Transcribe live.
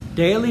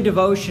Daily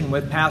Devotion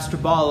with Pastor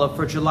Bala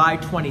for July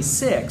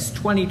 26,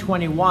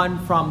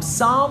 2021 from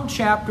Psalm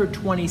chapter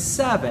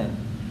 27,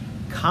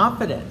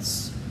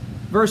 Confidence.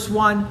 Verse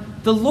 1,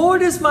 The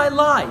Lord is my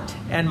light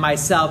and my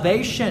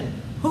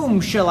salvation.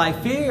 Whom shall I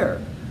fear?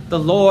 The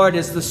Lord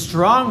is the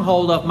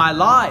stronghold of my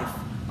life.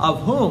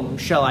 Of whom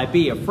shall I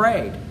be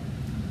afraid?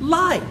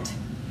 Light.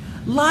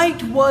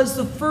 Light was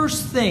the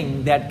first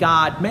thing that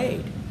God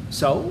made.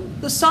 So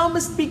the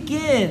psalmist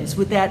begins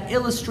with that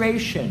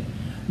illustration,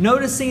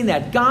 noticing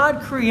that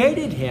God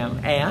created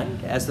him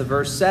and, as the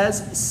verse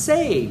says,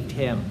 saved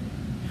him.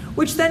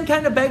 Which then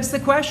kind of begs the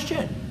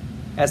question,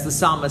 as the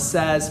psalmist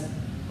says,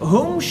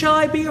 whom shall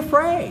I be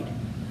afraid?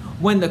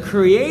 When the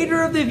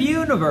creator of the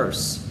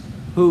universe,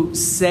 who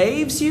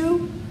saves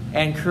you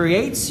and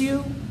creates you,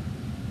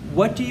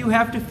 what do you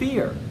have to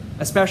fear,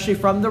 especially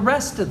from the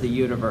rest of the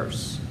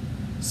universe?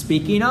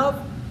 Speaking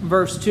of,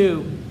 verse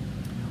 2,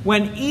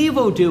 when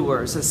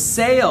evildoers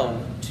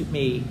assail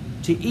me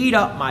to eat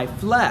up my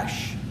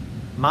flesh,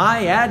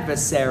 my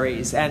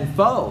adversaries and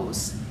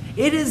foes,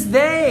 it is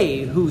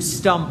they who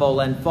stumble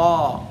and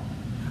fall.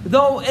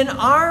 Though an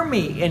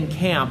army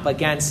encamp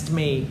against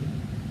me,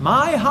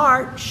 my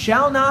heart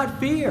shall not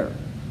fear.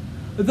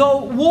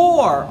 Though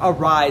war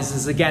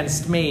arises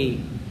against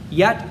me,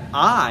 yet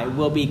I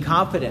will be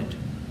confident.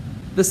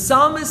 The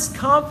psalmist's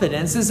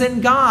confidence is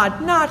in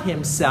God, not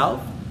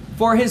himself,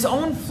 for his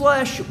own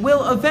flesh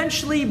will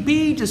eventually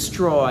be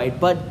destroyed,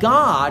 but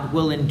God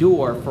will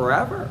endure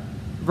forever.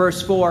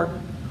 Verse 4,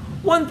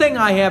 One thing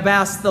I have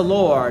asked the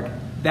Lord,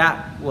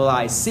 that will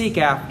I seek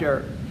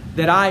after,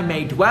 that I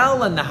may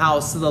dwell in the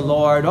house of the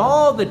Lord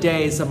all the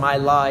days of my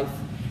life,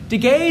 to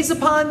gaze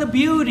upon the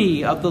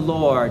beauty of the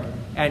Lord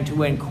and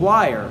to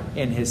inquire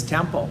in his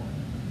temple.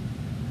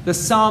 The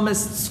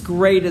psalmist's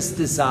greatest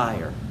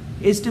desire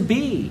is to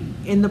be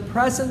in the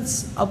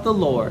presence of the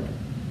Lord.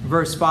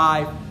 Verse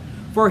 5,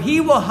 For he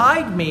will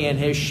hide me in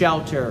his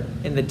shelter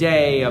in the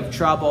day of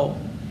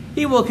trouble.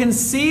 He will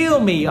conceal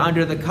me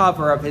under the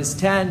cover of his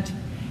tent.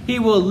 He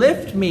will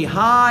lift me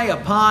high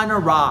upon a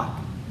rock.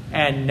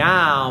 And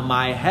now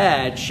my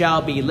head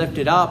shall be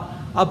lifted up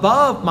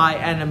above my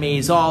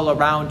enemies all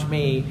around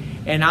me,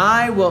 and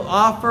I will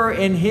offer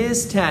in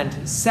his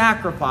tent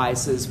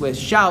sacrifices with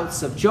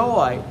shouts of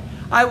joy.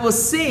 I will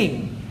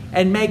sing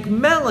and make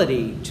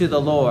melody to the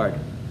Lord.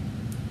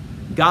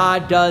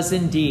 God does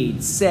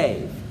indeed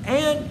save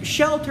and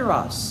shelter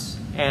us,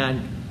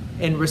 and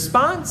in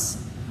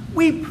response,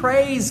 we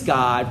praise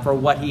God for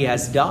what he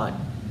has done.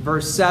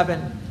 Verse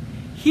 7,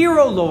 Hear,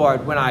 O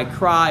Lord, when I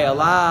cry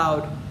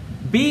aloud.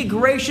 Be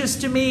gracious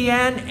to me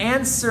and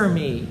answer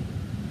me.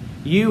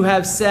 You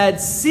have said,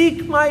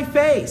 Seek my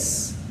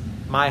face.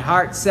 My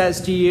heart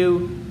says to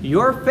you,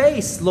 Your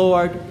face,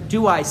 Lord,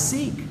 do I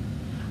seek.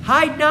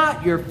 Hide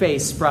not your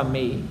face from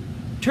me.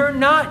 Turn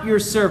not your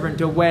servant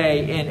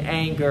away in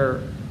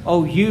anger.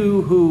 O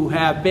you who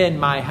have been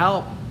my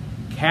help,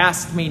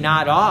 cast me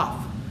not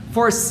off.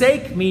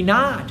 Forsake me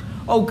not,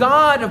 O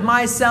God of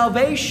my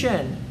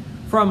salvation.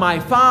 For my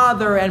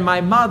father and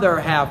my mother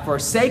have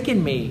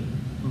forsaken me,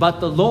 but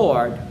the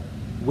Lord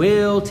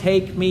will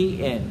take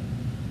me in.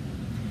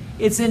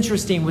 It's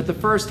interesting, with the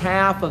first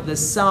half of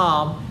this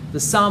psalm, the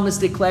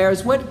psalmist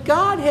declares what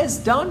God has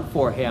done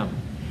for him.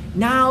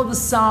 Now the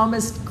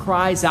psalmist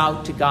cries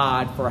out to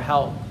God for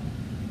help.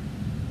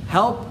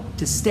 Help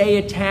to stay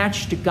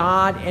attached to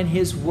God and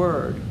his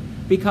word,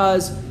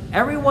 because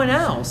everyone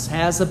else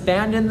has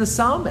abandoned the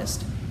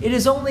psalmist. It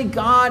is only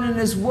God and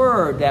his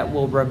word that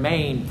will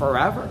remain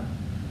forever.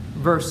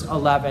 Verse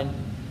 11,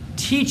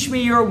 Teach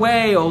me your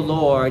way, O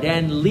Lord,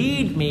 and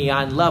lead me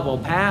on level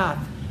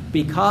path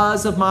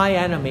because of my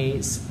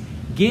enemies.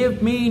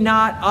 Give me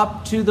not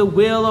up to the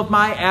will of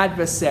my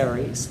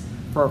adversaries,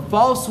 for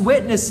false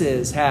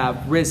witnesses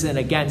have risen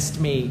against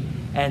me,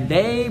 and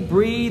they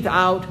breathe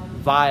out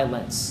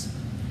violence.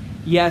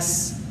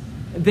 Yes,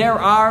 there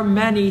are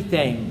many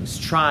things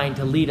trying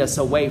to lead us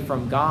away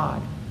from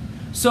God.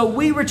 So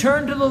we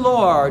return to the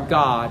Lord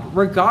God,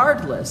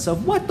 regardless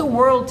of what the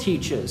world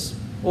teaches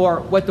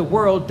or what the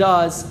world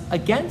does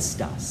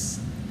against us.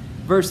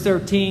 Verse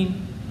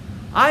 13,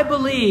 I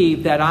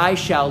believe that I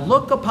shall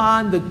look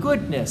upon the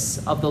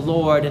goodness of the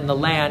Lord in the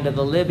land of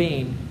the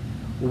living.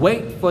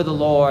 Wait for the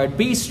Lord,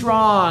 be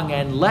strong,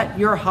 and let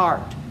your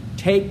heart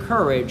take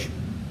courage.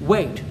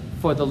 Wait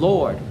for the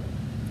Lord.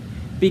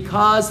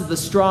 Because of the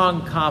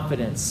strong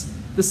confidence,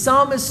 the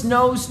psalmist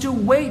knows to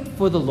wait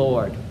for the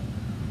Lord.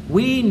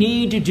 We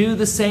need to do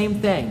the same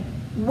thing.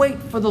 Wait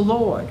for the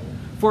Lord.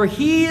 For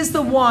he is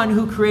the one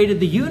who created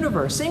the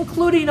universe,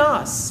 including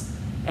us,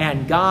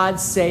 and God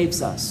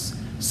saves us.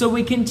 So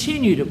we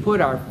continue to put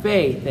our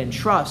faith and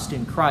trust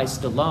in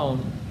Christ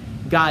alone.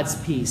 God's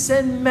peace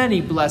and many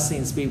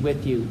blessings be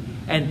with you.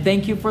 And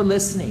thank you for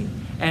listening.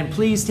 And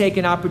please take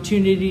an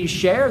opportunity to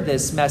share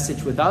this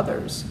message with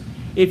others.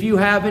 If you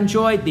have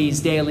enjoyed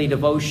these daily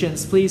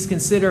devotions, please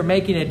consider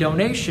making a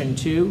donation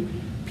to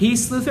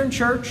Peace Lutheran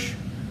Church,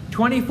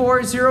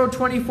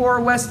 24024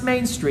 West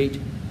Main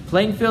Street,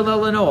 Plainfield,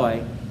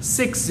 Illinois,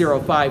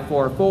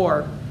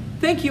 60544.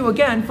 Thank you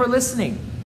again for listening.